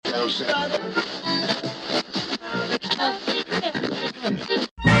Banner,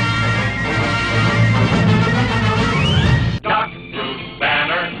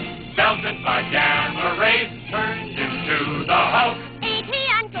 melted by gamma rays, turned into the Hulk. E.T.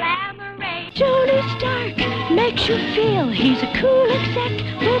 and Glamour Ray. Tony Stark makes you feel he's a cool exec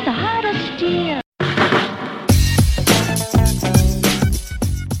with the heart of steel.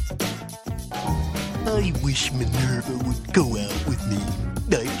 I wish Minerva would go out with me.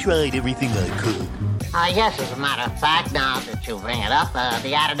 I tried everything I could. Yes, as a matter of fact, now that you bring it up,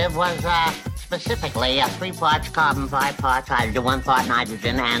 the additive was specifically 3 parts carbon, 5 parts hydrogen, 1 part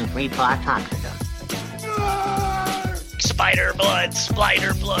nitrogen, and 3 parts oxygen. Spider blood,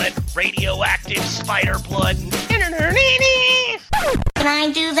 radioactive spider blood. Can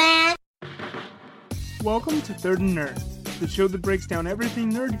I do that? Welcome to Third and Nerd, the show that breaks down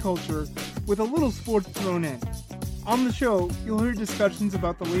everything nerd culture with a little sports thrown in. On the show, you'll hear discussions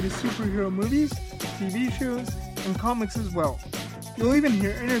about the latest superhero movies, TV shows, and comics as well. You'll even hear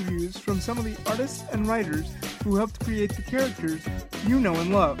interviews from some of the artists and writers who helped create the characters you know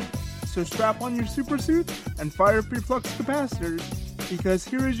and love. So strap on your super suit and fire up your flux capacitors, because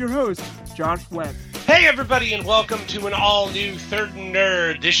here is your host, Josh Webb. Hey everybody, and welcome to an all-new Third and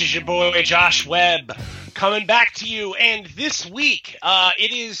Nerd. This is your boy Josh Webb, coming back to you. And this week,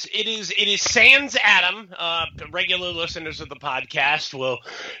 it is sans Adam. Regular listeners of the podcast will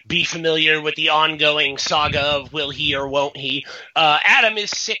be familiar with the ongoing saga of will he or won't he. Adam is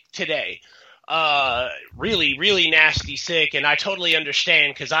sick today. Really nasty sick, and I totally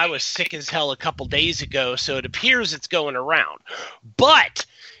understand because I was sick as hell a couple days ago, so it appears it's going around. But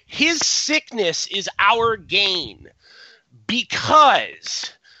his sickness is our gain,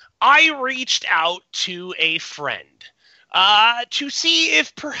 because I reached out to a friend to see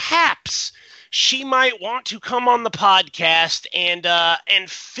if perhaps she might want to come on the podcast and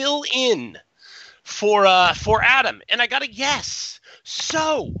fill in for Adam, and I got a yes.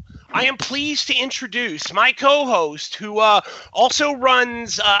 So I am pleased to introduce my co-host, who also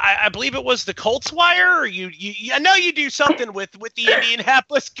runs, I believe it was the Colts Wire, or I know you do something with the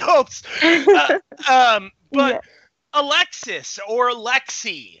Indianapolis Colts, but Alexis or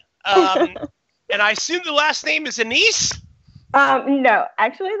Lexie, and I assume the last name is Annice? No,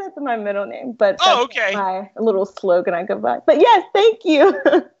 actually that's my middle name, but that's okay. My little slogan I go by. But yes, thank you.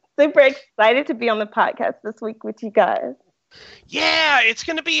 Super excited to be on the podcast this week with you guys. Yeah, it's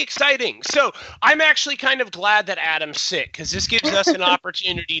going to be exciting. So I'm actually kind of glad that Adam's sick, because this gives us an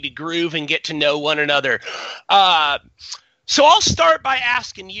opportunity to groove and get to know one another. So I'll start by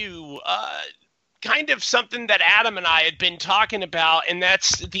asking you kind of something that Adam and I had been talking about, and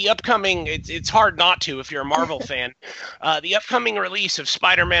that's the upcoming, it's hard not to if you're a Marvel fan, the upcoming release of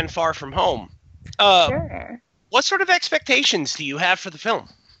Spider-Man Far From Home. Sure. What sort of expectations do you have for the film?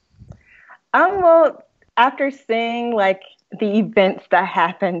 Well, after seeing the events that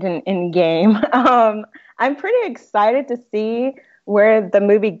happened in Endgame, I'm pretty excited to see where the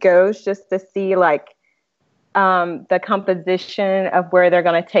movie goes, just to see the composition of where they're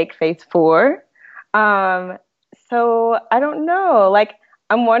going to take Phase 4. So I don't know.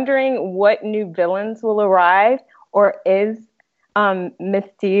 I'm wondering what new villains will arrive, or is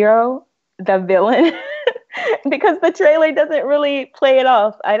Mysterio the villain? Because the trailer doesn't really play it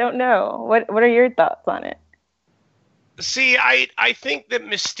off. I don't know. What are your thoughts on it? See, I think that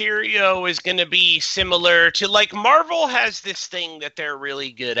Mysterio is going to be similar to, Marvel has this thing that they're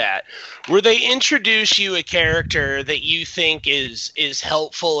really good at, where they introduce you a character that you think is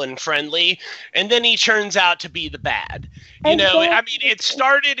helpful and friendly, and then he turns out to be the bad. You know, I mean, it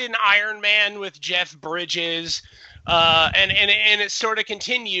started in Iron Man with Jeff Bridges, and it sort of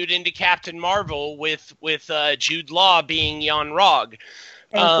continued into Captain Marvel with Jude Law being Jan Rog.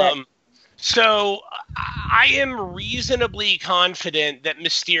 So I am reasonably confident that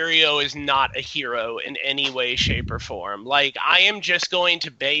Mysterio is not a hero in any way, shape, or form. I am just going to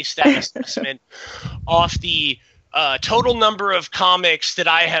base that assessment off the total number of comics that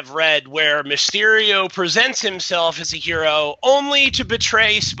I have read where Mysterio presents himself as a hero only to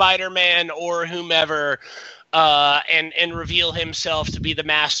betray Spider-Man or whomever, and reveal himself to be the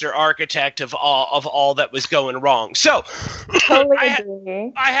master architect of all that was going wrong. So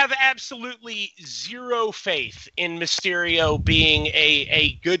Totally I have absolutely zero faith in Mysterio being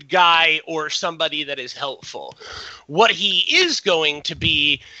a good guy or somebody that is helpful. What he is going to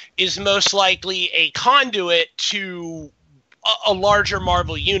be is most likely a conduit to a larger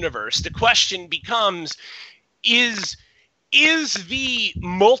Marvel universe. The question becomes, is the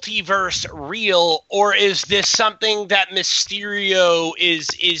multiverse real, or is this something that Mysterio is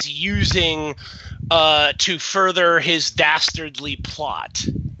using to further his dastardly plot?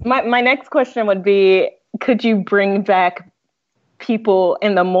 My next question would be, could you bring back people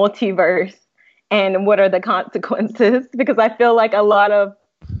in the multiverse, and what are the consequences? Because I feel like a lot of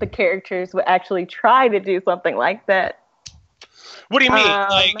the characters would actually try to do something like that. What do you mean?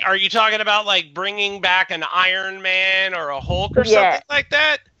 Like, are you talking about like bringing back an Iron Man or a Hulk or something like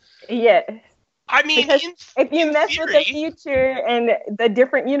that? Yes. I mean, if you mess with the future and the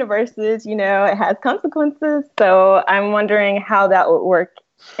different universes, you know, it has consequences. So I'm wondering how that would work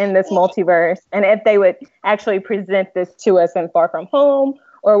in this multiverse, and if they would actually present this to us in Far From Home,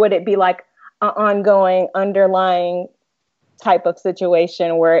 or would it be like an ongoing, underlying type of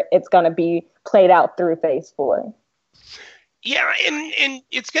situation where it's going to be played out through Phase 4? Yeah, and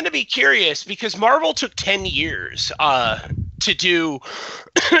it's going to be curious because Marvel took 10 years to do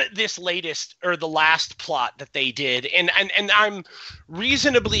this latest or the last plot that they did. And I'm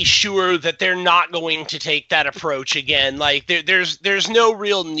reasonably sure that they're not going to take that approach again. Like there's no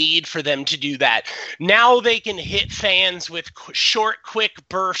real need for them to do that. Now they can hit fans with short, quick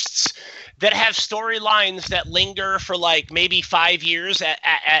bursts that have storylines that linger for like maybe 5 years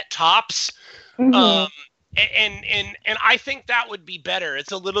at tops. Mm-hmm. And I think that would be better.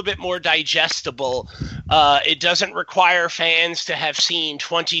 It's a little bit more digestible. It doesn't require fans to have seen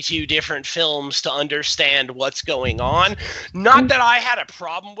 22 different films to understand what's going on. Not that I had a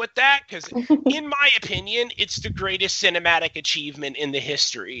problem with that, because in my opinion, it's the greatest cinematic achievement in the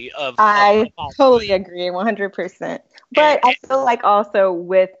history of I totally agree, 100%. But I feel like also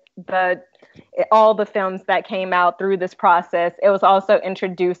with all the films that came out through this process, it was also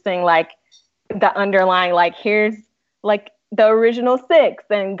introducing like the underlying, like, here's like the original 6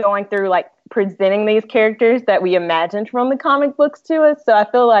 and going through like presenting these characters that we imagined from the comic books to us. So I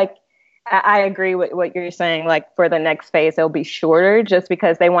feel like I agree with what you're saying. Like for the next phase, it'll be shorter just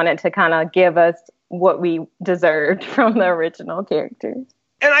because they wanted to kind of give us what we deserved from the original characters.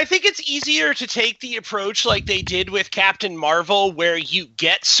 And I think it's easier to take the approach like they did with Captain Marvel, where you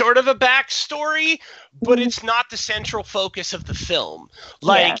get sort of a backstory, but it's not the central focus of the film.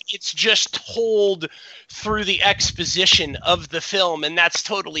 Like, it's just told through the exposition of the film, and that's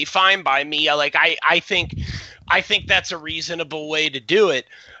totally fine by me. Like, I think that's a reasonable way to do it.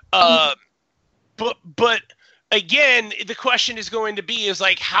 But again, the question is going to be is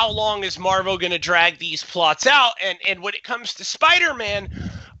like, how long is Marvel going to drag these plots out? And when it comes to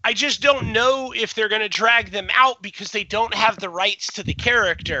Spider-Man, I just don't know if they're going to drag them out because they don't have the rights to the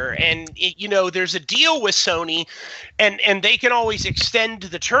character. And, there's a deal with Sony, and they can always extend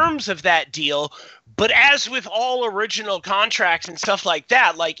the terms of that deal. But as with all original contracts and stuff like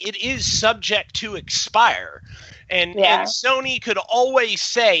that, like, it is subject to expire. And Sony could always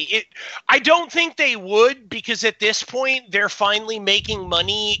say it. I don't think they would, because at this point they're finally making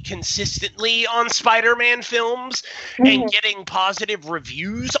money consistently on Spider-Man films and getting positive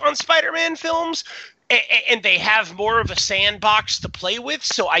reviews on Spider-Man films. And they have more of a sandbox to play with,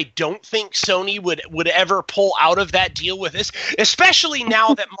 so I don't think Sony would ever pull out of that deal with this, especially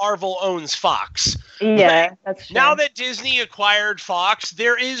now that Marvel owns Fox. Yeah, that's true. Now that Disney acquired Fox,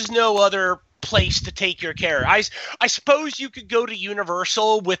 there is no other place to take your character. I suppose you could go to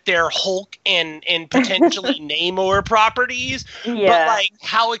Universal with their Hulk and potentially Namor properties, but like,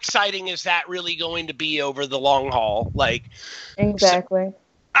 how exciting is that really going to be over the long haul? Like, exactly.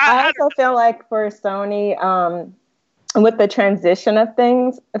 I also feel like for Sony, with the transition of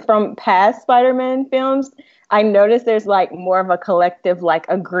things from past Spider-Man films, I noticed there's like more of a collective like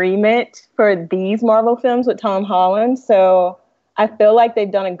agreement for these Marvel films with Tom Holland. So I feel like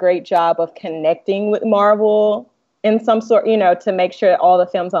they've done a great job of connecting with Marvel in some sort, to make sure all the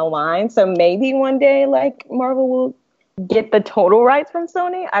films align. So maybe one day, like, Marvel will get the total rights from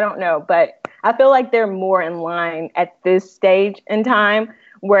Sony. I don't know, but I feel like they're more in line at this stage in time,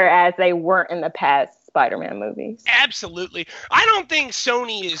 whereas they weren't in the past Spider-Man movies. Absolutely. I don't think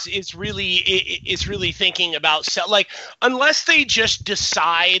Sony is really thinking about like, unless they just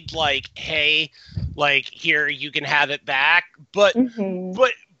decide like, hey, like, here, you can have it back. But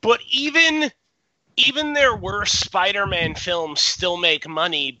but even their worst Spider-Man films still make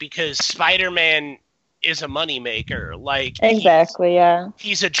money because Spider-Man is a moneymaker. Like, exactly,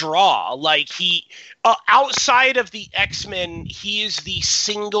 he's a draw. Like, he outside of the X-Men, he is the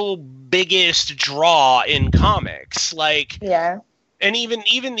single biggest draw in comics. Like, and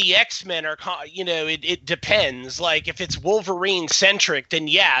even the X-Men are, it depends. Like, if it's Wolverine centric, then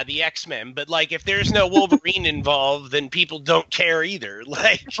the X-Men. But like, if there's no Wolverine involved, then people don't care either.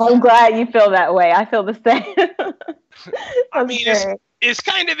 Like, I'm glad you feel that way. I feel the same. I mean, it's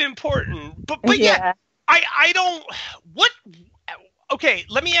kind of important. But I don't. What? Okay,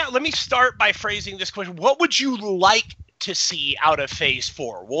 let me start by phrasing this question. What would you like to see out of Phase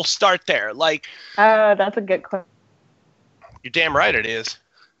 4? We'll start there. Like, Oh, that's a good question. you're damn right it is.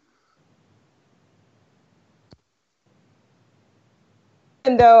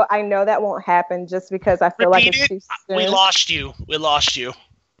 Even though I know that won't happen just because I feel like Repeat it's it. too soon. We lost you. We lost you.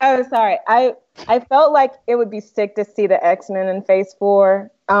 Oh, sorry. I felt like it would be sick to see the X-Men in Phase 4.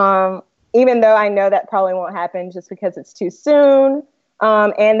 Even though I know that probably won't happen just because it's too soon.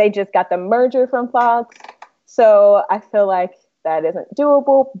 And they just got the merger from Fox. So I feel like that isn't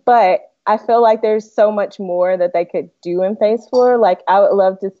doable. But I feel like there's so much more that they could do in Phase 4. Like, I would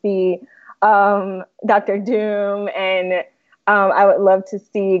love to see Dr. Doom, and I would love to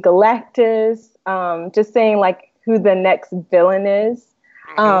see Galactus. Just saying, like, who the next villain is.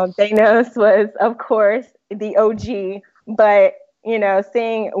 Thanos was, of course, the OG, but, you know,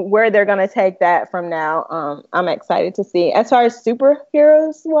 seeing where they're going to take that from now, I'm excited to see. As far as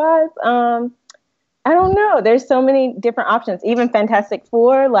superheroes wise, I don't know. There's so many different options, even Fantastic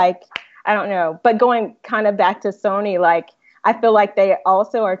Four, like, I don't know. But going kind of back to Sony, like, I feel like they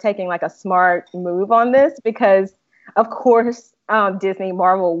also are taking like a smart move on this because, of course, Disney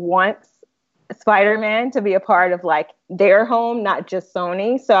Marvel wants Spider-Man to be a part of like their home, not just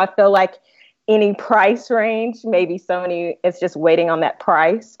Sony. So I feel like any price range, maybe Sony is just waiting on that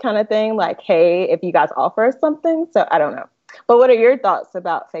price kind of thing. Like, hey, if you guys offer us something. So I don't know. But what are your thoughts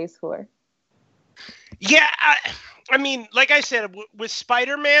about Phase 4? Yeah, I mean, like I said, with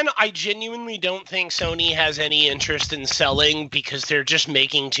Spider-Man, I genuinely don't think Sony has any interest in selling because they're just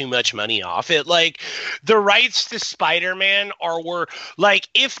making too much money off it. Like, the rights to Spider-Man were like,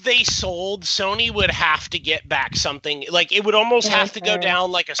 if they sold, Sony would have to get back something. Like, it would almost have to go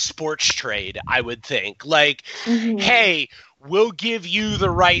down like a sports trade, I would think. Like, hey, we'll give you the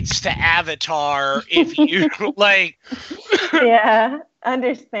rights to Avatar if you like. Yeah,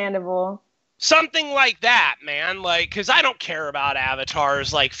 understandable. Something like that, man. Like, because I don't care about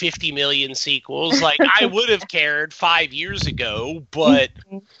Avatar's like 50 million sequels. Like, I would have cared 5 years ago, but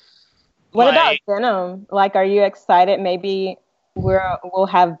what about Venom? Like, are you excited? Maybe we'll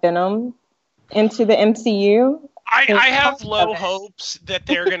have Venom into the MCU. I have low hopes that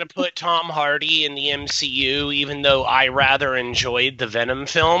they're going to put Tom Hardy in the MCU, even though I rather enjoyed the Venom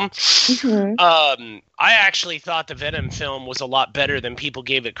film. I actually thought the Venom film was a lot better than people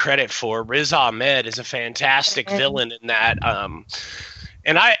gave it credit for. Riz Ahmed is a fantastic villain in that.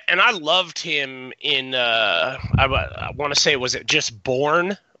 And I loved him in I want to say, was it just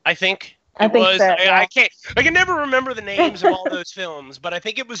Born? I think. I think so, yeah. I can never remember the names of all those films, but I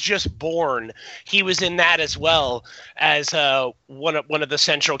think it was just Born. He was in that as well as one of the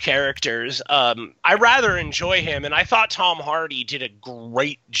central characters. I rather enjoy him, and I thought Tom Hardy did a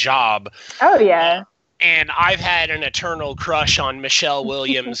great job. Oh yeah. And I've had an eternal crush on Michelle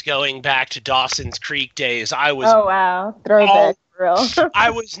Williams going back to Dawson's Creek days. I was throwback, real.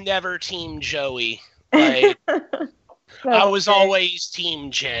 I was never Team Joey. Like, I was always Team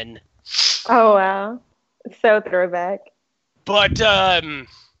Jen. Oh wow, so throwback. But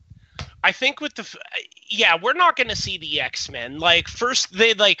I think with we're not going to see the X-Men. Like, first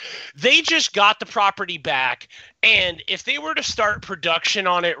they just got the property back, and if they were to start production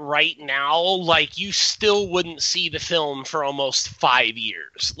on it right now, like, you still wouldn't see the film for almost 5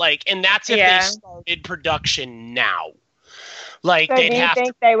 years. Like, and that's if they started production now. Like, so do you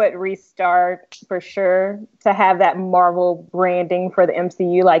think they would restart for sure to have that Marvel branding for the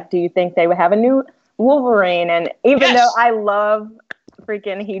MCU? Like, do you think they would have a new Wolverine? And even though I love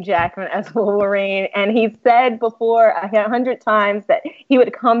freaking Hugh Jackman as Wolverine, and he said before 100 times that he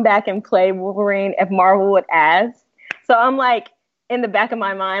would come back and play Wolverine if Marvel would ask. So I'm like, in the back of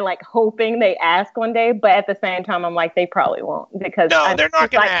my mind, like, hoping they ask one day, but at the same time, I'm like, they probably won't, because they're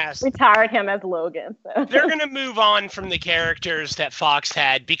not going to ask. Retired him as Logan. So. They're going to move on from the characters that Fox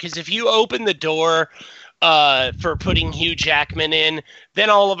had, because if you open the door for putting Hugh Jackman in,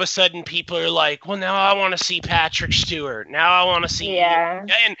 then all of a sudden people are like, well, now I want to see Patrick Stewart. Now I want to see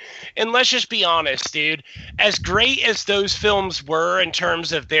and let's just be honest, dude. As great as those films were in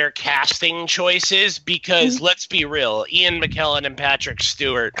terms of their casting choices, because let's be real, Ian McKellen and Patrick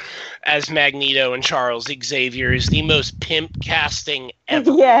Stewart as Magneto and Charles Xavier is the most pimp casting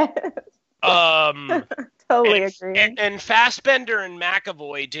ever. Yeah. Totally agree. And Fassbender and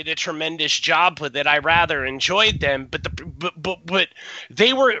McAvoy did a tremendous job with it. I rather enjoyed them, but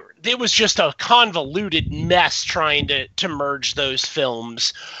it was just a convoluted mess trying to merge those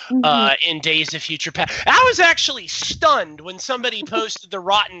films in Days of Future Past. I was actually stunned when somebody posted the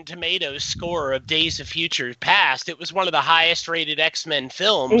Rotten Tomatoes score of Days of Future Past. It was one of the highest rated X-Men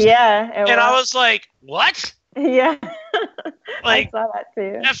films. Yeah. And I was like, what? Yeah. Like, I saw that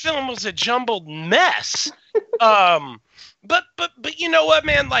too. that film was a jumbled mess. But you know what,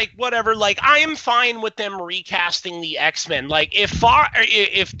 man? Like, whatever. Like, I am fine with them recasting the X-Men. Like,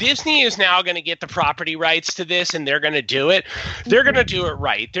 if Disney is now going to get the property rights to this and they're going to do it, they're going to do it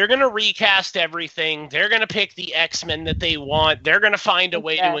right. They're going to recast everything. They're going to pick the X-Men that they want. They're going to find a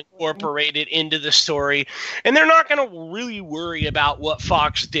way to incorporate it into the story. And they're not going to really worry about what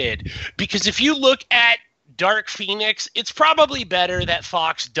Fox did. Because if you look at Dark Phoenix, it's probably better that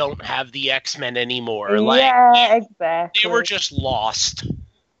Fox don't have the X-Men anymore. Like, yeah, exactly. They were just lost.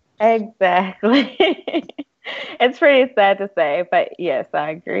 Exactly. It's pretty sad to say, but yes, I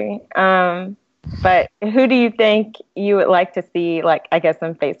agree. But who do you think you would like to see, like, I guess,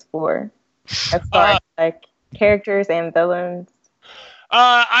 in Phase 4? As far as, like, characters and villains?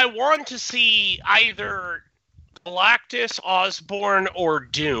 I want to see either Galactus, Osborn, or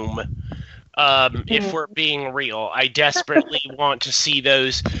Doom. If we're being real, I desperately want to see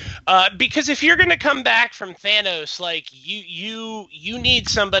those, because if you're going to come back from Thanos, like you need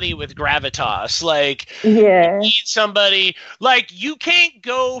somebody with gravitas, like you need somebody, like you can't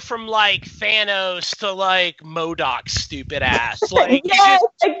go from like Thanos to like MODOK's stupid ass, like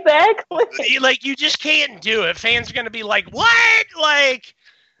exactly, like you just can't do it. Fans are going to be like, what? Like,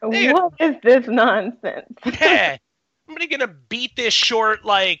 what is this nonsense? Yeah, somebody going to beat this short,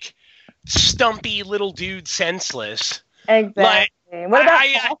 like, stumpy little dude senseless. Exactly. Like, what about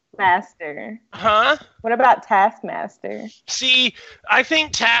Taskmaster? Huh? What about Taskmaster? See, I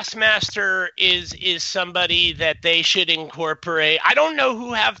think Taskmaster is somebody that they should incorporate. I don't know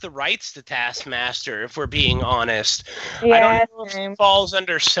who have the rights to Taskmaster, if we're being honest. Yeah, I don't know if he falls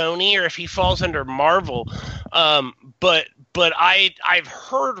under Sony or if he falls under Marvel. But I've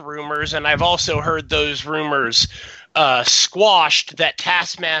heard rumors, and I've also heard those rumors squashed, that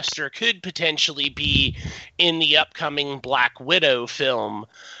Taskmaster could potentially be in the upcoming Black Widow film.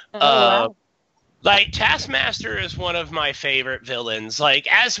 Wow. Like, Taskmaster is one of my favorite villains. Like,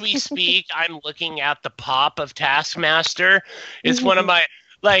 as we speak, I'm looking at the pop of Taskmaster. It's one of my...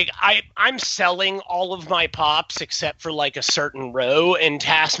 Like, I'm selling all of my pops except for, like, a certain row, and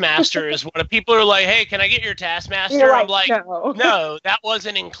Taskmaster is one of people are like, hey, can I get your Taskmaster? I'm like, no, that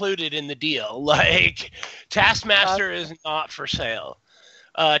wasn't included in the deal. Like, Taskmaster is not for sale.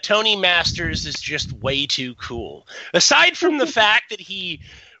 Tony Masters is just way too cool. Aside from the fact that he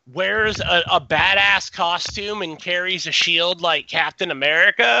wears a badass costume and carries a shield like Captain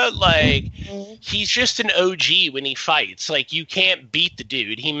America, like, he's just an OG when he fights. Like, you can't beat the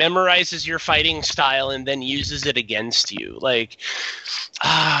dude. He memorizes your fighting style and then uses it against you. Like,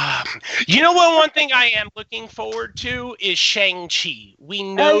 you know what? One thing I am looking forward to is Shang-Chi. We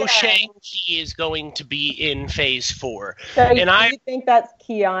know Shang-Chi is going to be in Phase 4. So do you think that's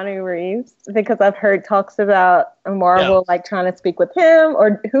Keanu Reeves? Because I've heard talks about Marvel like trying to speak with him,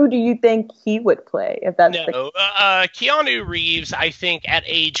 or who do you think he would play if that's Keanu Reeves, I think at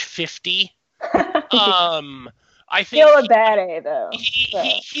age 50. I think still a bad A though.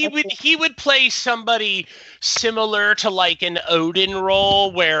 He would play somebody similar to like an Odin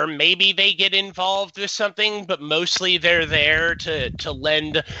role, where maybe they get involved with something, but mostly they're there to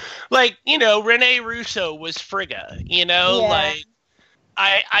lend, like, you know, Rene Russo was Frigga, you know, like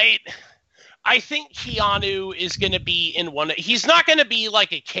I think Keanu is going to be in one. He's not going to be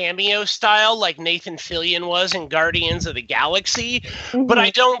like a cameo style like Nathan Fillion was in Guardians of the Galaxy, but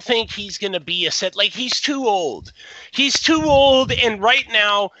I don't think he's going to be a set. Like, he's too old. He's too old, and right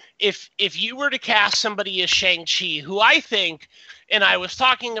now, if you were to cast somebody as Shang-Chi, who I think, and I was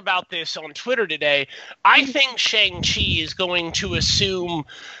talking about this on Twitter today, I think Shang-Chi is going to assume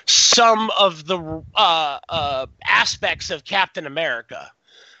some of the aspects of Captain America.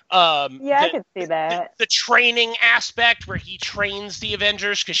 I could see that. The training aspect where he trains the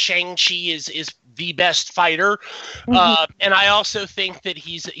Avengers, because Shang-Chi is the best fighter. And I also think that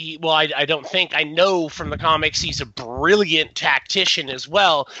I know from the comics he's a brilliant tactician as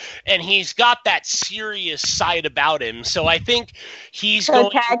well. And he's got that serious side about him. So I think he's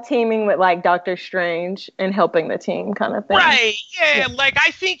tag teaming with like Doctor Strange and helping the team kind of thing. Right, yeah. Like,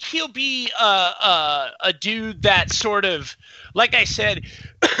 I think he'll be a dude that sort of, like I said,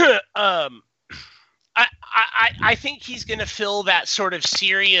 I think he's going to fill that sort of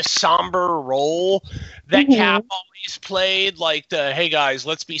serious, somber role that Cap always played, like the, hey guys,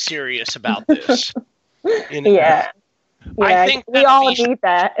 let's be serious about this. You know? I think we all need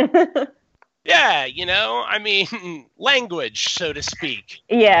that. Yeah, you know, I mean, language, so to speak.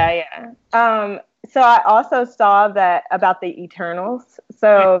 Yeah. So I also saw that about the Eternals.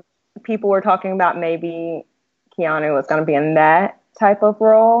 So people were talking about maybe Keanu was going to be in that. type of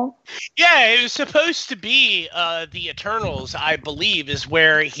role. Yeah, it was supposed to be the Eternals, I believe, is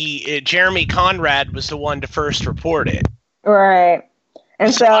where Jeremy Conrad was the one to first report it. Right.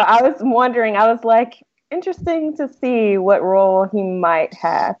 And so I was wondering, I was like, interesting to see what role he might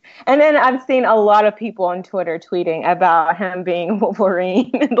have. And then I've seen a lot of people on Twitter tweeting about him being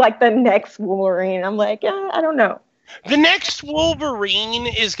Wolverine, like the next Wolverine. I'm like, yeah, I don't know. The next Wolverine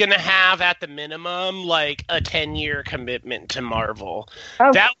is going to have, at the minimum, like a 10-year commitment to Marvel.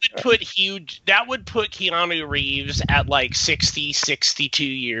 Oh, that would put Keanu Reeves at like 60, 62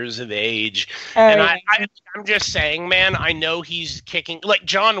 years of age. And I'm just saying, man, I know he's kicking. Like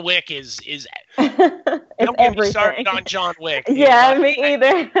John Wick is don't get me started on John Wick. Yeah, me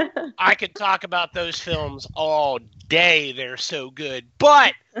either. I could talk about those films all day. They're so good.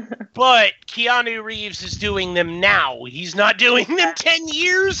 But Keanu Reeves is doing them now. He's not doing them 10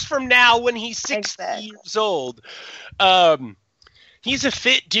 years from now when he's 60 years old. He's a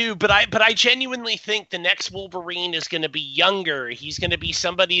fit dude, but I genuinely think the next Wolverine is going to be younger. He's going to be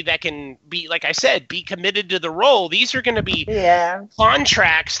somebody that can be, like I said, be committed to the role. These are going to be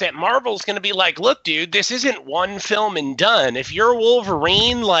contracts that Marvel's going to be like, look, dude, this isn't one film and done. If you're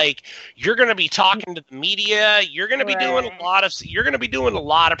Wolverine, like, you're going to be talking to the media. You're going to be doing a lot of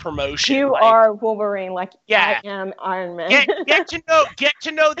promotion. You are Wolverine, like I am Iron Man. Get to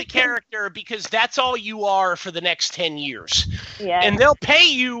know the character, because that's all you are for the next 10 years. Yeah. And they'll pay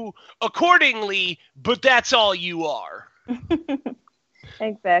you accordingly, but that's all you are.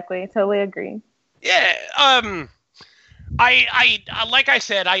 Exactly. Totally agree. Yeah. I like I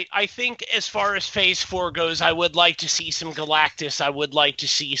said, I think as far as Phase 4 goes, I would like to see some Galactus. I would like to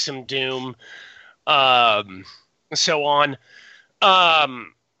see some Doom. So on.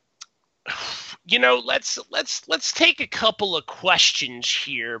 Let's take a couple of questions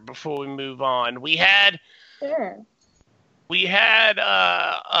here before we move on. We had what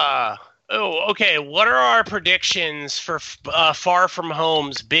are our predictions for Far From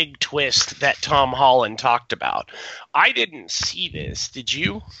Home's big twist that Tom Holland talked about? I didn't see this. Did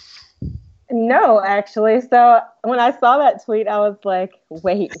you? No, actually. So when I saw that tweet, I was like,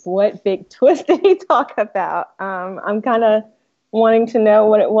 wait, what big twist did he talk about? I'm kind of wanting to know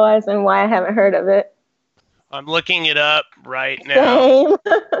what it was and why I haven't heard of it. I'm looking it up right now. Same.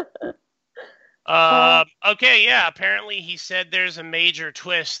 Apparently he said there's a major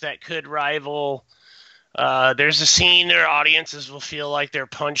twist that could rival. There's a scene where audiences will feel like they're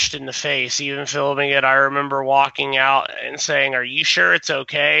punched in the face. Even filming it, I remember walking out and saying, "Are you sure it's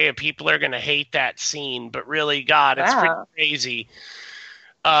okay? People are going to hate that scene." But really, God, it's pretty crazy.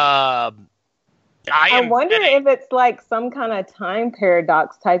 I wonder if it's like some kind of time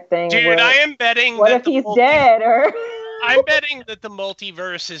paradox type thing. Dude, I am betting. What if he's dead? Or I'm betting that the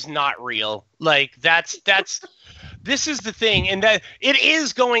multiverse is not real. Like that's. This is the thing, and that it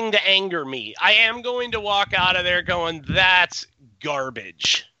is going to anger me. I am going to walk out of there going, "That's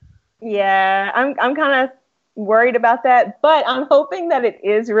garbage." Yeah, I'm kind of worried about that, but I'm hoping that it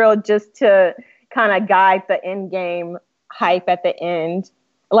is real, just to kind of guide the Endgame hype at the end,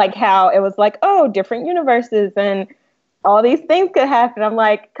 like how it was like, oh, different universes and all these things could happen. I'm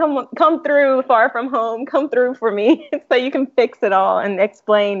like, come through, Far From Home, come through for me so you can fix it all and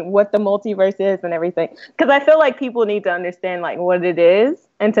explain what the multiverse is and everything. Because I feel like people need to understand like what it is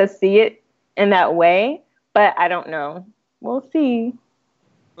and to see it in that way. But I don't know. We'll see.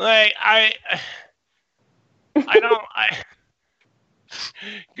 Like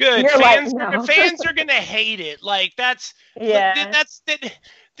good. Fans are gonna hate it. Like that's.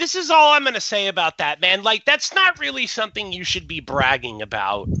 This is all I'm going to say about that, man. Like, that's not really something you should be bragging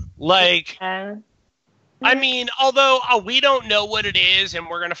about. Like, I mean, although we don't know what it is and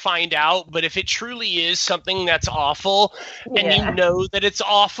we're going to find out, but if it truly is something that's awful and you know that it's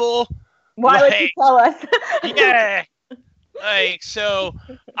awful, why would you tell us? Yeah. Like, so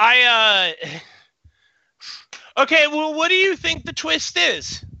okay, well, what do you think the twist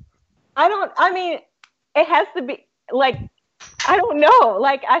is? It has to be like, I don't know.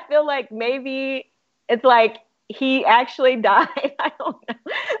 Like, I feel like maybe it's like he actually died. I don't know.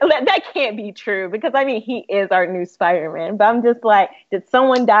 That can't be true because, I mean, he is our new Spider-Man. But I'm just like, did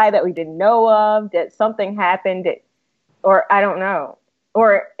someone die that we didn't know of? Did something happen? Or I don't know.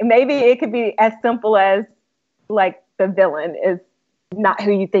 Or maybe it could be as simple as, like, the villain is not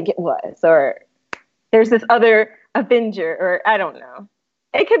who you think it was. Or there's this other Avenger. Or I don't know.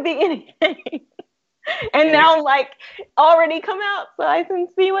 It could be anything. And now, like, already come out so I can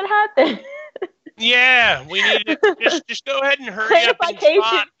see what happened. Yeah, we need to just go ahead and hurry up and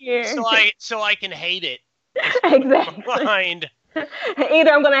stop so I can hate it. Exactly.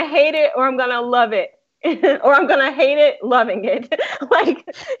 Either I'm going to hate it or I'm going to love it. or I'm gonna hate it, loving it. Like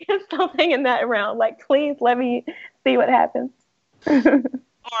it's something in that realm. Like, please let me see what happens.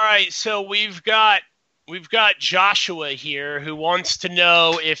 All right, so we've got Joshua here who wants to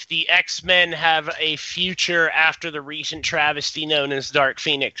know if the X-Men have a future after the recent travesty known as Dark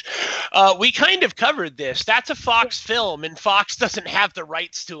Phoenix. We kind of covered this. That's a Fox film, and Fox doesn't have the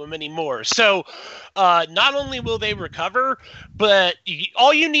rights to them anymore. So not only will they recover, but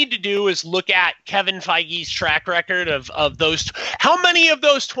all you need to do is look at Kevin Feige's track record of those. How many of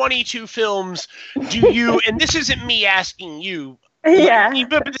those 22 films do you, and this isn't me asking you, Yeah.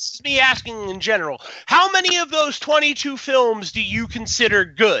 but this is me asking in general. How many of those 22 films do you consider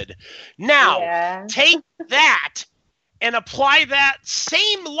good? Now, take that and apply that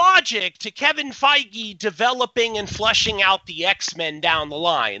same logic to Kevin Feige developing and fleshing out the X-Men down the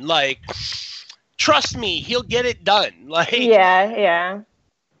line. Like, trust me, he'll get it done. Like, Yeah.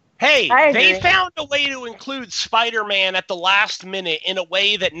 hey, they found a way to include Spider-Man at the last minute in a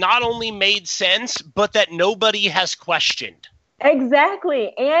way that not only made sense, but that nobody has questioned.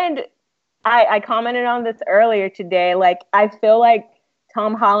 Exactly. And I commented on this earlier today. Like, I feel like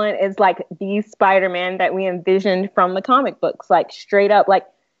Tom Holland is like the Spider-Man that we envisioned from the comic books. Like, straight up. Like,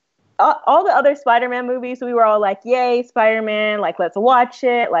 all the other Spider-Man movies, we were all like, yay, Spider-Man. Like, let's watch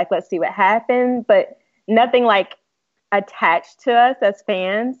it. Like, let's see what happens. But nothing like attached to us as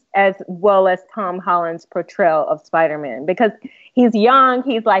fans as well as Tom Holland's portrayal of Spider-Man. Because he's young.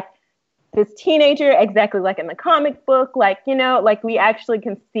 He's like this teenager, exactly like in the comic book, like, you know, like we actually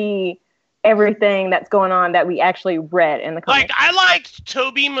can see everything that's going on that we actually read in the comic. Like, I liked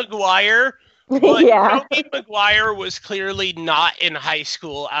Tobey Maguire, but Tobey Maguire was clearly not in high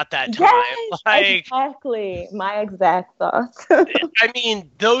school at that time. Yes, like, exactly. My exact thoughts. I mean,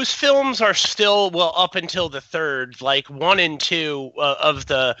 those films are still, well, up until the third, like 1 and 2 of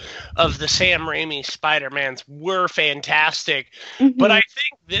the Sam Raimi Spider-Mans were fantastic. Mm-hmm. But I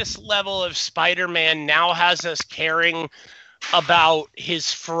think this level of Spider-Man now has us caring about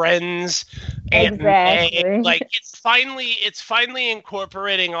his friends and like it's finally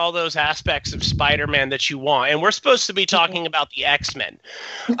incorporating all those aspects of Spider-Man that you want, and we're supposed to be talking about the X-Men.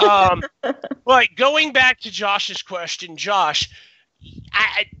 Like, going back to Josh's question, Josh,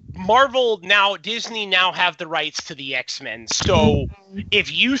 Disney now have the rights to the X-Men. So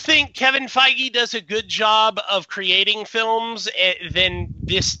if you think Kevin Feige does a good job of creating films, then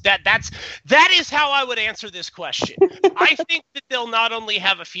that is how I would answer this question. I think that they'll not only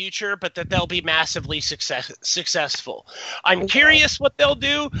have a future, but that they'll be massively successful. I'm curious what they'll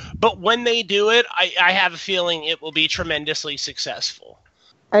do, but when they do it, I have a feeling it will be tremendously successful.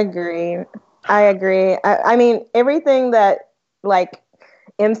 I agree. I mean, everything that like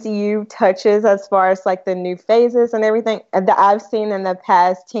MCU touches as far as like the new phases and everything that I've seen in the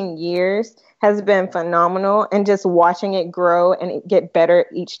past 10 years has been phenomenal, and just watching it grow and it get better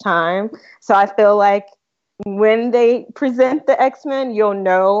each time. So I feel like when they present the X-Men, you'll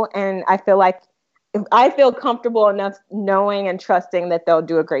know, and I feel comfortable enough knowing and trusting that they'll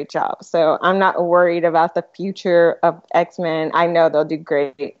do a great job. So I'm not worried about the future of X-Men. I know they'll do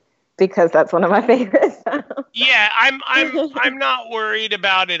great, because that's one of my favorites. Yeah, I'm not worried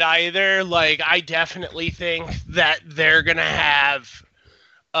about it either. Like, I definitely think that they're gonna have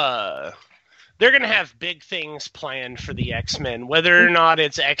big things planned for the X-Men, whether or not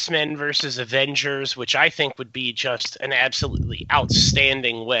it's X-Men versus Avengers, which I think would be just an absolutely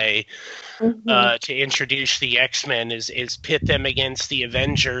outstanding way to introduce the X-Men, is pit them against the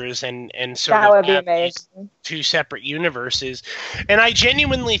Avengers and sort of have these two separate universes. And I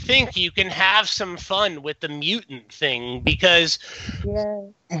genuinely think you can have some fun with the mutant thing, because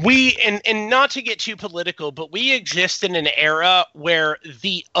we, and not to get too political, but we exist in an era where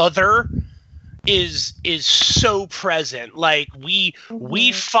the other is so present. Like, we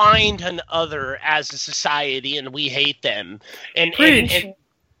find an other as a society and we hate them, and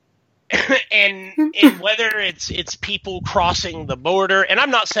whether it's people crossing the border, and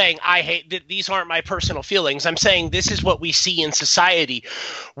I'm not saying I hate, these aren't my personal feelings, I'm saying this is what we see in society,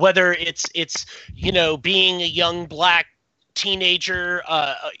 whether it's you know, being a young black teenager,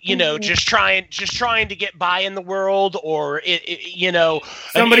 you know, just trying to get by in the world, or you know,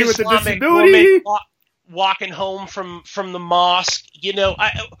 somebody with a disability walking home from the mosque. You know,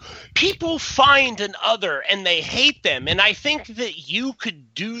 people find an other and they hate them, and I think that you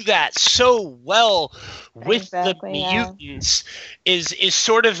could do that so well with the mutants. Is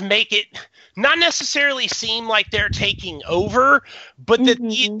sort of make it not necessarily seem like they're taking over, but that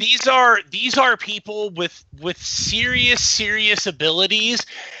these are people with serious abilities,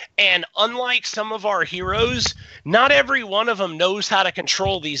 And unlike some of our heroes, not every one of them knows how to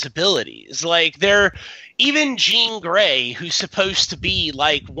control these abilities. Like, even Jean Grey, who's supposed to be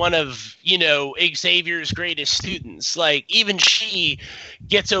like one of, Xavier's greatest students, like even she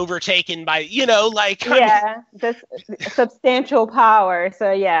gets overtaken by, this substantial power.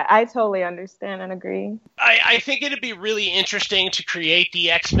 So yeah, I totally understand and agree. I think it'd be really interesting to create the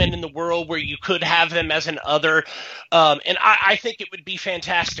X-Men in the world where you could have them as an other. And I think it would be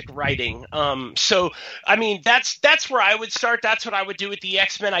fantastic writing. So, I mean, that's where I would start. That's what I would do with the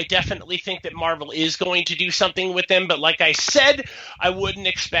X-Men. I definitely think that Marvel is going to do something with them. But like I said, I wouldn't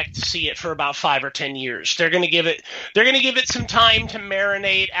expect to see it for about 5 or 10 years. They're going to give it some time to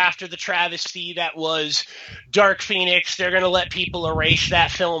marinate after the travesty that was Dark Phoenix. They're going to let people erase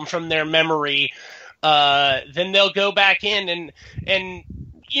that film from their memory. Then they'll go back in and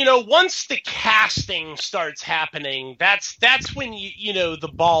once the casting starts happening, that's when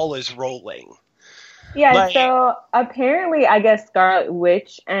the ball is rolling. Yeah, so apparently I guess Scarlet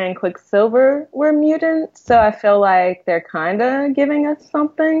Witch and Quicksilver were mutants, so I feel like they're kind of giving us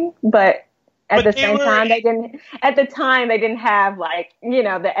something, but at the same time they didn't have like,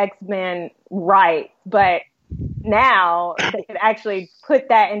 the X-Men right, but now they could actually put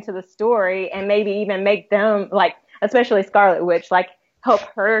that into the story and maybe even make them, like, especially Scarlet Witch, like, help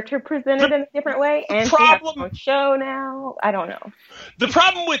her to present it in a different way. And she has her own show now. I don't know. The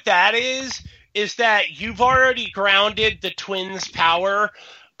problem with that is that you've already grounded the twins' power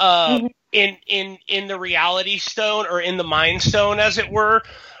in the Reality Stone, or in the Mind Stone, as it were.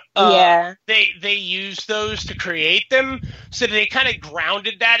 They used those to create them, so they kind of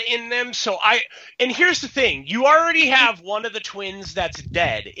grounded that in them. And here's the thing: you already have one of the twins that's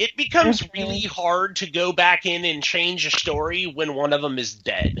dead. It becomes really hard to go back in and change a story when one of them is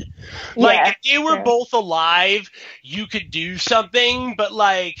dead. Like, if they were both alive, you could do something, but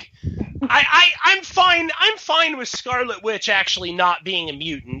like, I'm fine with Scarlet Witch actually not being a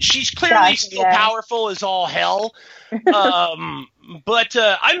mutant. She's clearly still powerful as all hell. But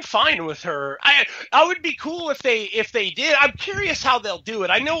I'm fine with her. I would be cool if they did. I'm curious how they'll do it.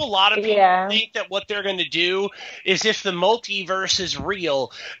 I know a lot of people think that what they're going to do is, if the multiverse is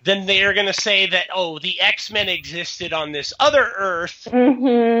real, then they're going to say that, the X-Men existed on this other Earth.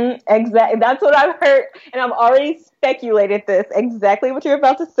 Exactly. That's what I've heard, and I've already speculated this. Exactly what you're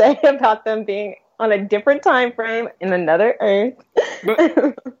about to say about them being on a different time frame in another Earth.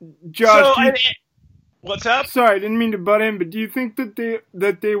 But, Josh, what's up? Sorry, I didn't mean to butt in, but do you think that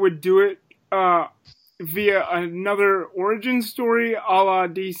they would do it via another origin story, a la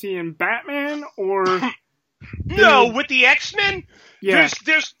DC and Batman, or no? With the X-Men, yeah,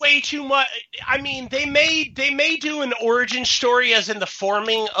 there's way too much. I mean, they may do an origin story, as in the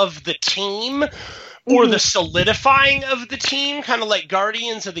forming of the team, or the solidifying of the team, kind of like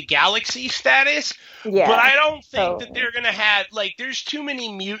Guardians of the Galaxy status. Yeah. But I don't think that they're going to have, like, there's too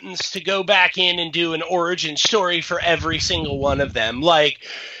many mutants to go back in and do an origin story for every single one of them. Like,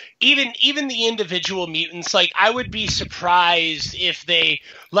 even the individual mutants, like, I would be surprised if they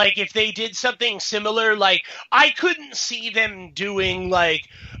did something similar. Like, I couldn't see them doing, like,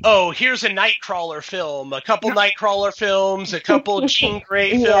 here's a Nightcrawler film, a couple Nightcrawler films, a couple Jean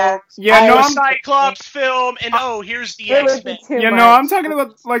Grey films, a Cyclops film, and here's the X-Men. I'm talking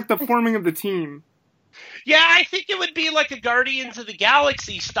about, like, the forming of the team. Yeah, I think it would be like a Guardians of the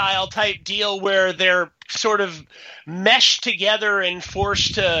Galaxy style type deal, where they're sort of meshed together and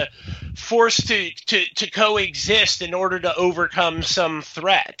forced to coexist in order to overcome some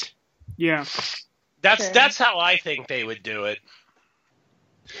threat. Yeah. That's how I think they would do it.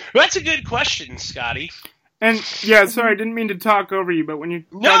 That's a good question, Scotty. And sorry, I didn't mean to talk over you, but when you're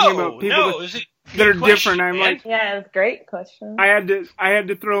talking about people that are different, I'm like, it's a great question. I had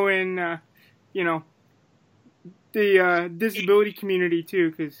to throw in, the disability community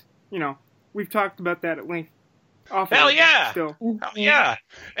too, because we've talked about that at length. Hell yeah! Still. Hell yeah!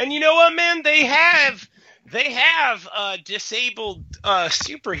 And you know what, man? They have disabled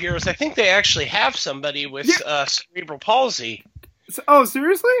superheroes. I think they actually have somebody with cerebral palsy. Oh,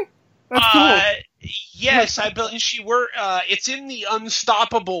 seriously? That's cool. Yes, I believe she it's in the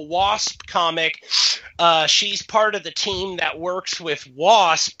Unstoppable Wasp comic. She's part of the team that works with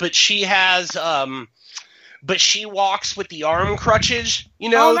Wasp, but she has but she walks with the arm crutches.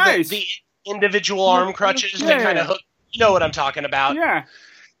 Nice. the individual arm crutches that kind of hook. You know what I'm talking about? Yeah.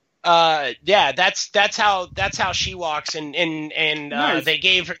 That's how she walks, and nice. they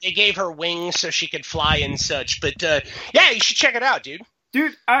gave her wings so she could fly and such. But you should check it out, dude.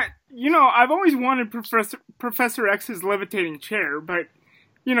 Dude, I've always wanted Professor X's levitating chair, but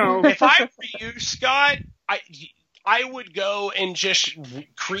if I were you, Scott, I would go and just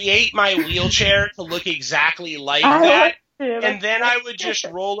create my wheelchair to look exactly like that. And then I would just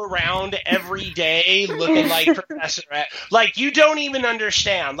roll around every day looking like Professor X. Like, you don't even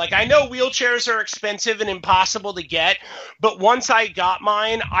understand. Like, I know wheelchairs are expensive and impossible to get, but once I got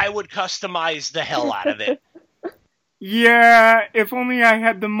mine, I would customize the hell out of it. Yeah, if only I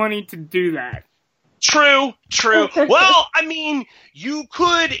had the money to do that. True. Well, I mean, you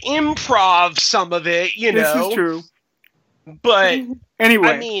could improv some of it, you know. This is true. But, anyway.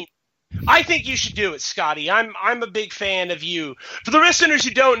 I mean, I think you should do it, Scotty. I'm a big fan of you. For the listeners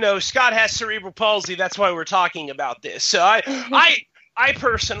who don't know, Scott has cerebral palsy. That's why we're talking about this. So I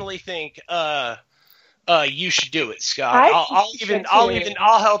personally think you should do it, Scott.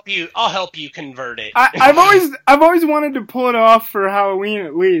 I'll help you convert it. I've always wanted to pull it off for Halloween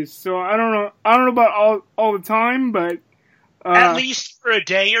at least. So I don't know about all the time, but at least for a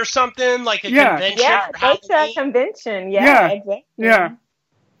day or something, like a convention. Yeah, go to a convention. Yeah, exactly. Yeah.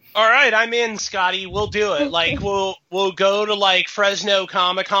 All right, I'm in, Scotty. We'll do it. Like, we'll go to like Fresno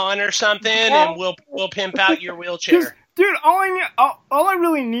Comic-Con or something, and we'll pimp out your wheelchair. Dude, all I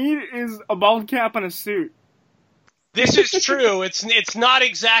really need is a bald cap and a suit. This is true. It's not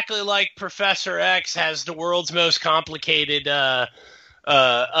exactly like Professor X has the world's most complicated. Well,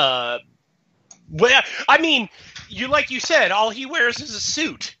 I mean, like you said, all he wears is a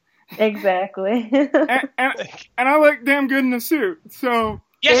suit. Exactly. and I look damn good in a suit, so.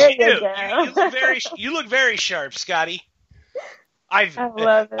 Yes, you do. You look very sharp, Scotty. I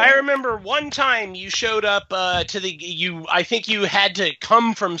love it. I remember one time you showed up I think you had to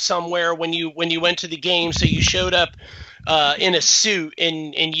come from somewhere when you went to the game, so you showed up in a suit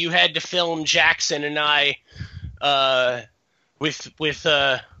and you had to film Jackson and I with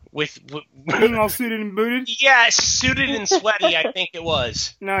being all suited and booted? Yeah, suited and sweaty, I think it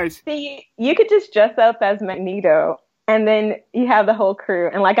was. Nice. See, you could just dress up as Magneto. And then you have the whole crew,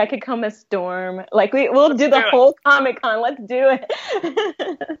 and like I could come as Storm. Like we'll do the whole Comic-Con. Let's do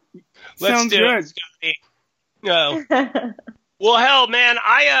it. Sounds good. Scotty. No. Well, hell, man,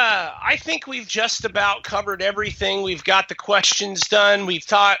 I think we've just about covered everything. We've got the questions done. We've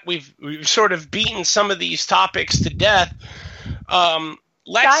sort of beaten some of these topics to death.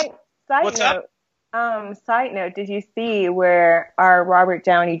 What's up? Side note: did you see where our Robert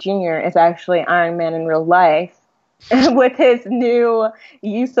Downey Jr. is actually Iron Man in real life? With his new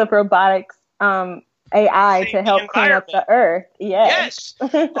use of robotics AI to help clean up the Earth. Yes.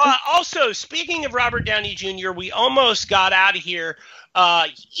 Also, speaking of Robert Downey Jr., we almost got out of here.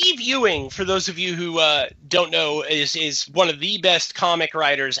 Eve Ewing, for those of you who don't know, is one of the best comic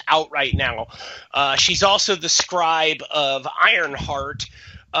writers out right now. She's also the scribe of Ironheart,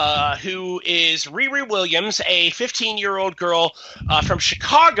 who is Riri Williams, a 15-year-old girl from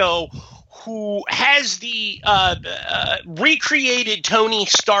Chicago who has the recreated Tony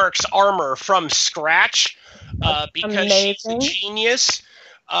Stark's armor from scratch because she's a genius.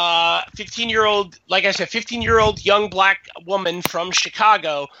 15-year-old, like I said, 15-year-old young black woman from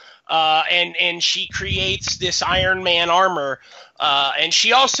Chicago, and she creates this Iron Man armor. And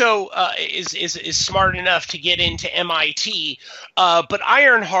she also is smart enough to get into MIT. But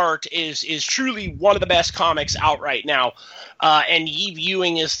Ironheart is truly one of the best comics out right now. And Eve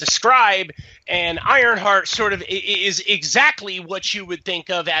Ewing is the scribe, and Ironheart sort of is exactly what you would think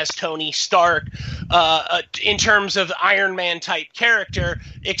of as Tony Stark in terms of Iron Man type character,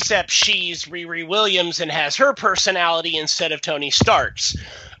 except she's Riri Williams and has her personality instead of Tony Stark's.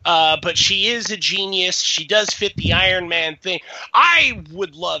 But she is a genius. She does fit the Iron Man thing. I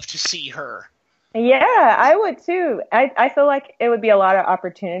would love to see her. Yeah, I would too. I feel like it would be a lot of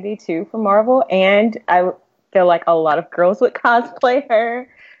opportunity too for Marvel, and I feel like a lot of girls would cosplay her.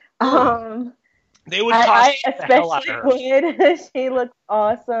 They would cosplay the hell out of her. Would. She looks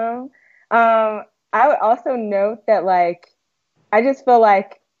awesome. I would also note that, like, I just feel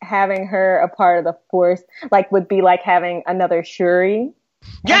like having her a part of the Force, like, would be like having another Shuri.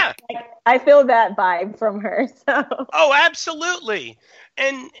 Yeah, I feel that vibe from her. So. Oh, absolutely.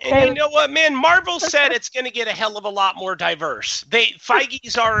 And you know what, man? Marvel said it's going to get a hell of a lot more diverse.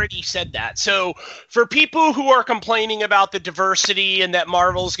 Feige's already said that. So for people who are complaining about the diversity and that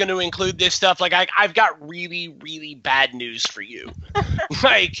Marvel's going to include this stuff, like I've got really, really bad news for you.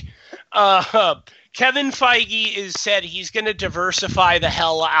 Like, Kevin Feige has said he's going to diversify the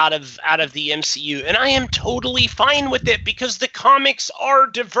hell out of the MCU, and I am totally fine with it because the comics are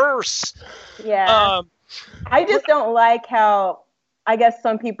diverse. Yeah. I just don't like how, I guess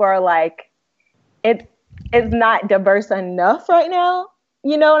some people are like, it's not diverse enough right now.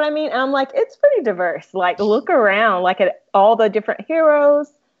 You know what I mean? And I'm like, it's pretty diverse. Like, look around, like at all the different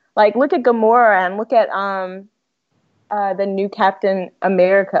heroes. Like, look at Gamora and look at the new Captain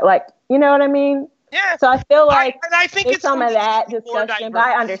America. Like, you know what I mean? Yeah. So I feel like I think there's it's some of that more discussion, but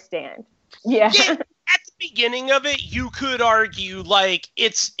I understand. Yeah. At the beginning of it, you could argue like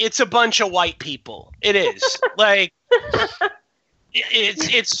it's a bunch of white people. It is like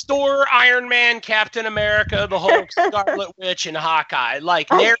it's Thor, Iron Man, Captain America, the Hulk, Scarlet Witch, and Hawkeye. Like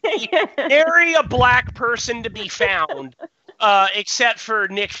nary a black person to be found, except for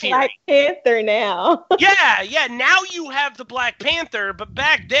Nick Fury. Black Panther now. Yeah. Now you have the Black Panther, but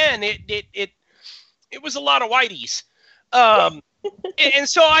back then it was a lot of whiteys. And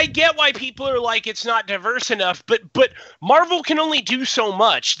so I get why people are like, it's not diverse enough, but Marvel can only do so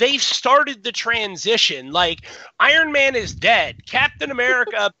much. They've started the transition. Like, Iron Man is dead. Captain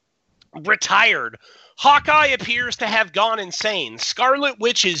America retired. Hawkeye appears to have gone insane. Scarlet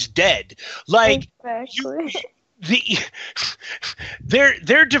Witch is dead. Like, exactly.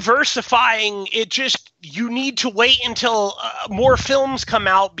 They're diversifying. It just, you need to wait until more films come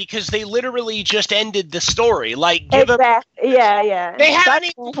out because they literally just ended the story. Like, yeah. They haven't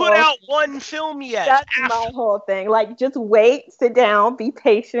even put out one film yet. That's my whole thing. Like, just wait, sit down, be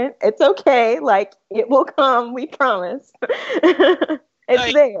patient. It's okay. Like, it will come. We promise.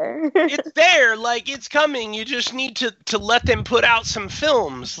 It's there. It's there. Like, it's coming. You just need to let them put out some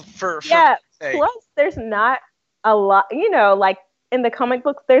films for Plus, there's not a lot, like in the comic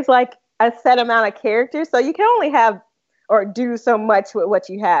books, there's like a set amount of characters, so you can only have or do so much with what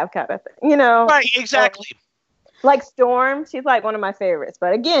you have, kind of thing, Right, exactly. So, like Storm, she's like one of my favorites,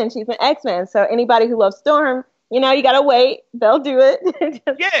 but again, she's an X-Men, so anybody who loves Storm, you gotta wait. They'll do it.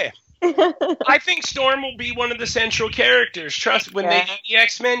 Yeah. I think Storm will be one of the central characters. Trust, when they do the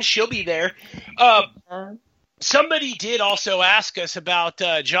X-Men, she'll be there. Somebody did also ask us about,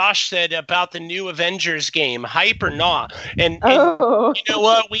 Josh said, about the new Avengers game, hype or not. And you know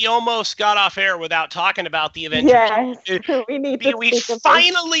what? We almost got off air without talking about the Avengers. Yes, we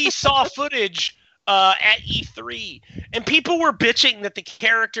finally saw footage at E3, and people were bitching that the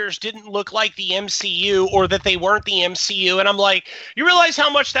characters didn't look like the MCU or that they weren't the MCU, and I'm like, you realize how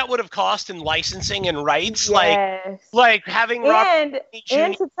much that would have cost in licensing and rights? Yes. Like having and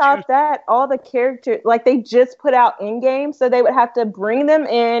to top that, all the characters, like, they just put out Endgame, so they would have to bring them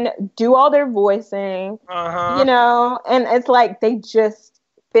in, do all their voicing, and it's like they just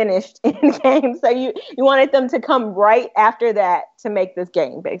finished Endgame, so you wanted them to come right after that to make this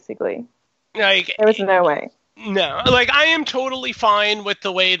game, basically. Like, there was no way. No, like, I am totally fine with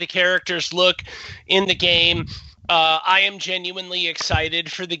the way the characters look in the game. I am genuinely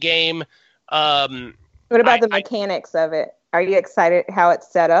excited for the game. What about the mechanics of it? Are you excited how it's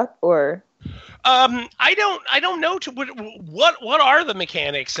set up, or? I don't know. What are the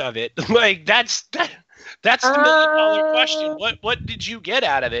mechanics of it? Like, that's the $1 million question. What did you get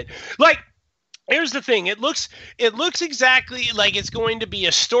out of it? Like, here's the thing. It looks exactly like it's going to be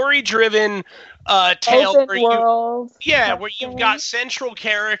a story-driven tale open world. Where you've got central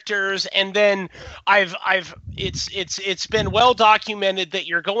characters, and then it's been well documented that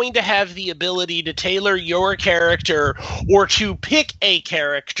you're going to have the ability to tailor your character or to pick a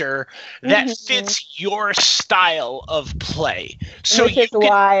character that fits your style of play. So which is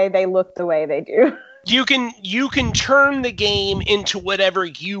why they look the way they do. You can turn the game into whatever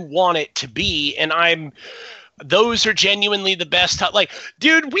you want it to be, and those are genuinely the best. Like,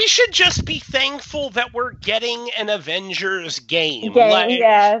 dude, we should just be thankful that we're getting an Avengers game. Like,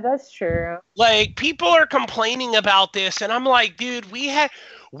 yeah, that's true. Like, people are complaining about this, and I'm like, dude,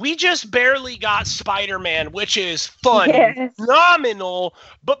 we just barely got Spider-Man, which is fun, phenomenal.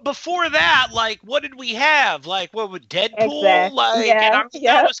 But before that, like, what did we have? Like, what with Deadpool? Exactly. Like, and I mean,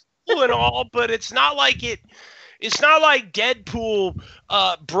 that was cool and all, but it's not like Deadpool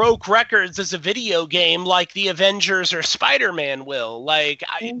broke records as a video game like the Avengers or Spider-Man will. Like,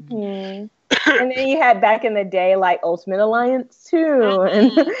 and then you had back in the day like Ultimate Alliance too,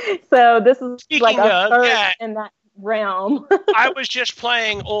 and so this is like a third in that realm. I was just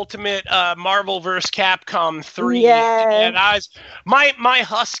playing Ultimate Marvel vs. Capcom 3, and my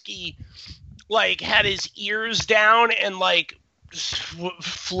husky like had his ears down and like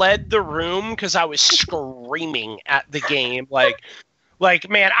fled the room because I was screaming at the game. Like,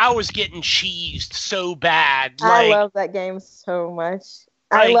 man, I was getting cheesed so bad. Like, I love that game so much.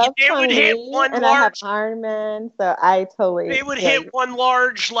 I love I have Iron Man, so I totally. They would hit one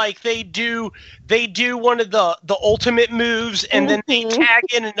large, like they do one of the ultimate moves, and then they tag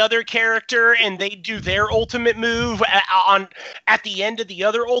in another character, and they do their ultimate move at the end of the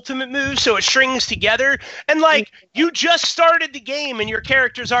other ultimate move, so it strings together. And like, you just started the game, and your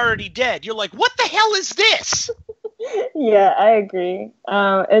character's already dead. You're like, what the hell is this? Yeah, I agree.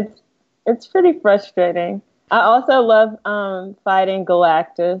 It's pretty frustrating. I also love fighting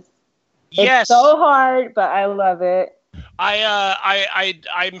Galactus. Yes. It's so hard, but I love it.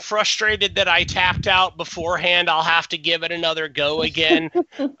 I'm frustrated that I tapped out beforehand. I'll have to give it another go again.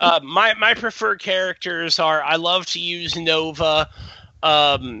 My preferred characters are, I love to use Nova.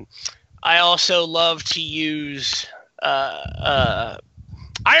 I also love to use Iron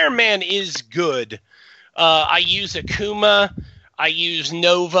Man is good. I use Akuma. I use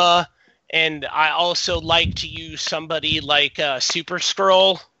Nova, and I also like to use somebody like Super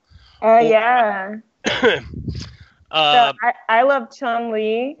Skrull. Oh yeah. Uh, So I love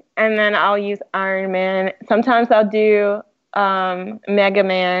Chun-Li, and then I'll use Iron Man. Sometimes I'll do Mega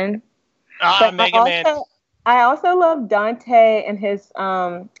Man. But Mega Man. I also love Dante and his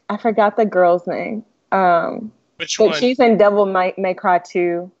I forgot the girl's name. Which but one? she's in Devil May Cry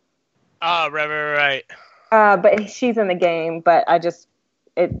 2. Oh, right. But she's in the game, but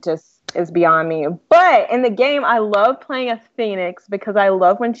it just is beyond me. But in the game, I love playing as Phoenix because I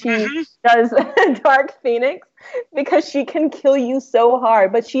love when she does Dark Phoenix because she can kill you so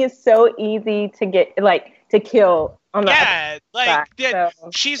hard, but she is so easy to get to kill on the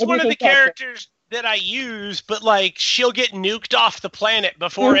she's one of the characters that I use, but like she'll get nuked off the planet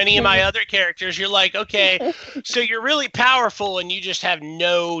before any of my other characters. You're like, okay, so you're really powerful and you just have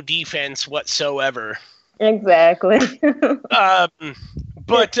no defense whatsoever. Exactly.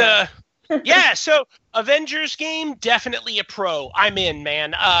 Yeah, so Avengers game, definitely a pro. I'm in,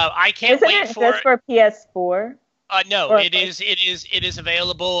 man. I can't wait for it. Just for PS4? No, it is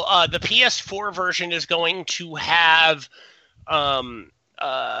available. The PS4 version is going to have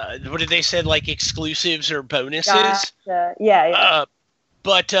what did they say, like exclusives or bonuses? Gotcha. Yeah.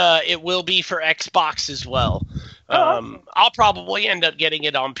 But it will be for Xbox as well. I'll probably end up getting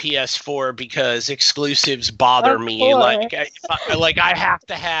it on PS4 because exclusives bother me. Like I have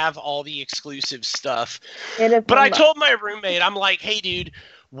to have all the exclusive stuff. But I told my roommate, I'm like, hey, dude,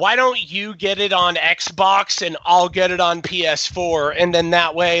 why don't you get it on Xbox and I'll get it on PS4, and then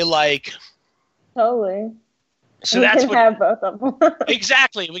that way, like, totally. So we that's can have both of them.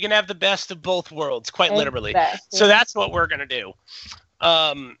 Exactly. We can have the best of both worlds, quite literally. Exactly. So that's what we're gonna do.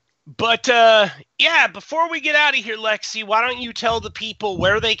 But before we get out of here, Lexie, why don't you tell the people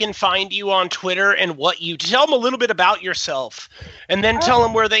where they can find you on Twitter and tell them a little bit about yourself, and then tell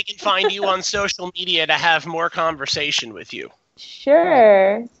them where they can find you on social media to have more conversation with you.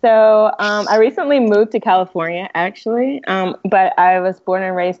 Sure. So I recently moved to California, actually, but I was born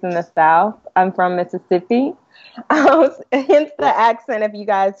and raised in the South. I'm from Mississippi. Hence the accent if you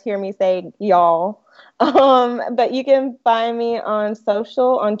guys hear me say y'all. But you can find me on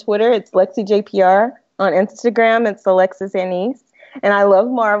social, on Twitter, it's LexieJPR. On Instagram, it's Lexie Annice. And I love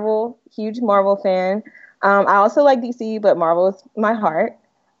Marvel, huge Marvel fan. I also like DC, but Marvel is my heart.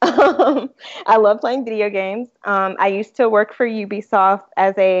 I love playing video games. I used to work for Ubisoft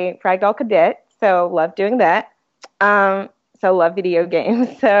as a Ragdoll cadet, so love doing that. So love video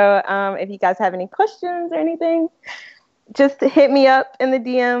games. So if you guys have any questions or anything, just hit me up in the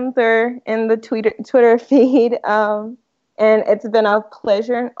DMs or in the Twitter feed. And it's been a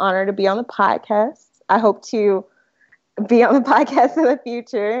pleasure and honor to be on the podcast. I hope to be on the podcast in the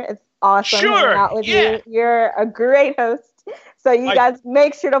future. It's awesome hanging out with you. You're a great host. So you guys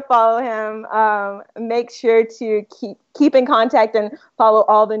make sure to follow him. Make sure to keep in contact and follow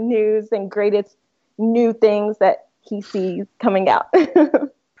all the news and greatest new things that he sees coming out.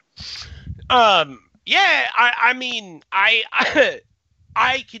 I mean, I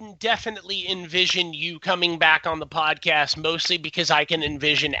can definitely envision you coming back on the podcast, mostly because I can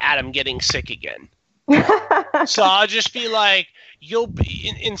envision Adam getting sick again. So I'll just be like, you'll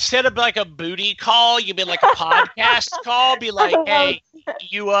be, instead of like a booty call, you'll be like a podcast call. Be like, hey,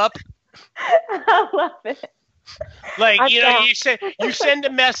 you up? I love it. Like, you send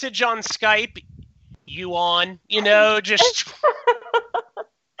a message on Skype, you on, just.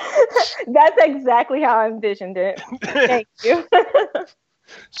 That's exactly how I envisioned it. Thank you.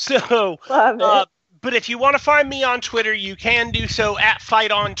 So, love it. But if you want to find me on Twitter, you can do so at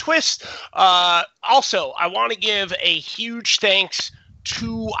FightOnTwist. Also, I want to give a huge thanks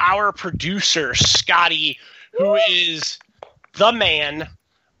to our producer, Scotty, who is the man,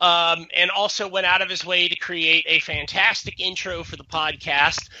 and also went out of his way to create a fantastic intro for the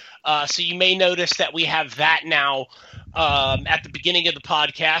podcast. So you may notice that we have that now at the beginning of the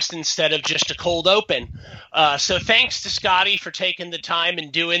podcast instead of just a cold open. So thanks to Scotty for taking the time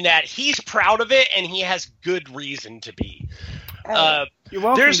and doing that. He's proud of it, and he has good reason to be. You're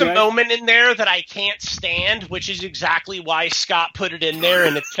welcome, There's a guys. moment in there that I can't stand, which is exactly why Scott put it in there,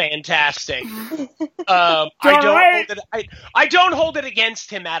 and it's fantastic. I don't hold it against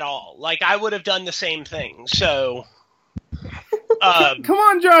him at all. Like, I would have done the same thing. So, come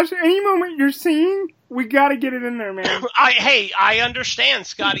on, Josh. Any moment you're seeing, we got to get it in there, man. I understand,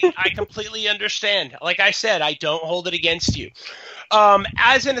 Scotty. I completely understand. Like I said, I don't hold it against you.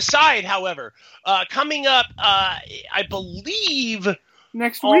 As an aside, however, coming up, I believe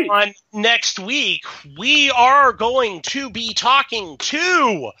Next week, we are going to be talking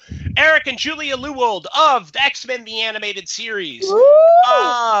to Eric and Julia Lewald of the X-Men the Animated Series.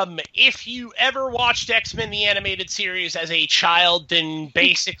 If you ever watched X-Men the Animated Series as a child, then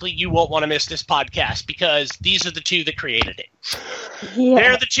basically you won't want to miss this podcast, because these are the two that created it. Yeah.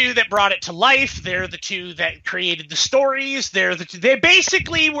 They're the two that brought it to life. They're the two that created the stories. They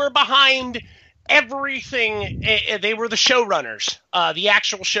basically were behind everything. They were the showrunners, the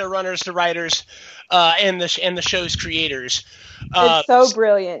actual showrunners, the writers, and the show's creators. It's so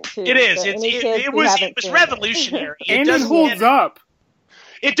brilliant too. It is. It was revolutionary. And it holds up.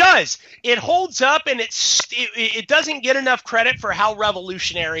 It does. It holds up, and it doesn't get enough credit for how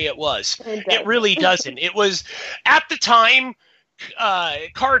revolutionary it was. It really doesn't. It was, at the time,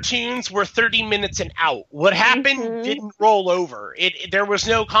 cartoons were 30 minutes and out. What happened didn't roll over. There was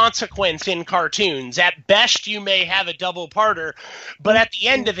no consequence in cartoons. At best, you may have a double-parter, but at the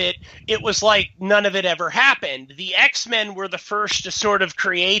end of it, it was like none of it ever happened. The X-Men were the first to sort of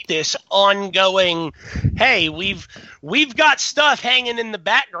create this ongoing, hey, we've got stuff hanging in the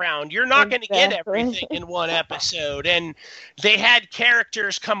background. You're not going to get everything in one episode. And they had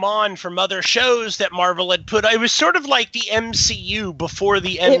characters come on from other shows that Marvel had put. It was sort of like the MCU before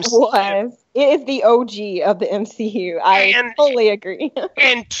the MCU. It was. It is the OG of the MCU. I fully agree.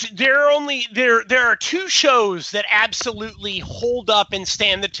 And there are two shows that absolutely hold up and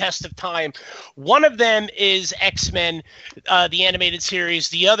stand the test of time. One of them is X-Men, the animated series.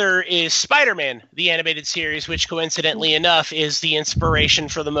 The other is Spider-Man, the animated series, which coincidentally enough is the inspiration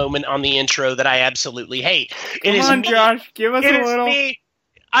for the moment on the intro that I absolutely hate. Come on, Josh, give us a little.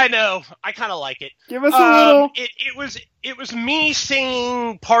 I know. I kind of like it. Give us a little. It was me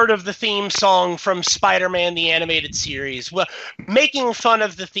singing part of the theme song from Spider-Man the Animated Series, well, making fun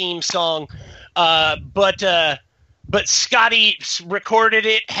of the theme song, but Scotty recorded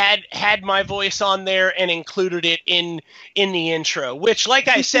it, had my voice on there, and included it in the intro. Which, like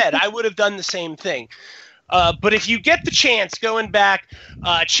I said, I would have done the same thing. But if you get the chance, going back,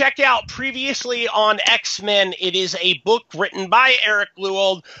 check out Previously on X-Men. It is a book written by Eric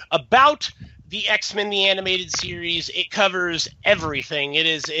Lewald about the X-Men, the animated series. It covers everything. It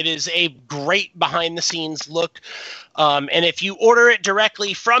is a great behind-the-scenes look. And if you order it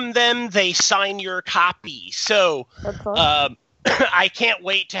directly from them, they sign your copy. So I can't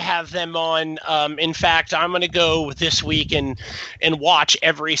wait to have them on. In fact, I'm going to go this week and watch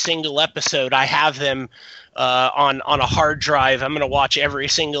every single episode. I have them on a hard drive. I'm going to watch every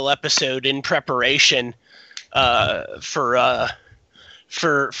single episode in preparation for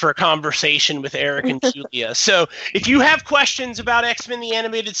conversation with Eric and Julia. So if you have questions about X-Men the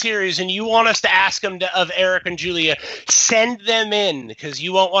Animated Series and you want us to ask them of Eric and Julia, send them in, because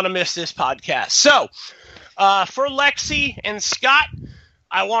you won't want to miss this podcast. So for Lexie and Scott,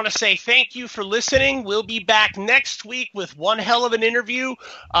 I want to say thank you for listening. We'll be back next week with one hell of an interview.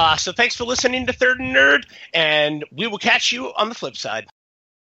 So thanks for listening to Third and Nerd, and we will catch you on the flip side.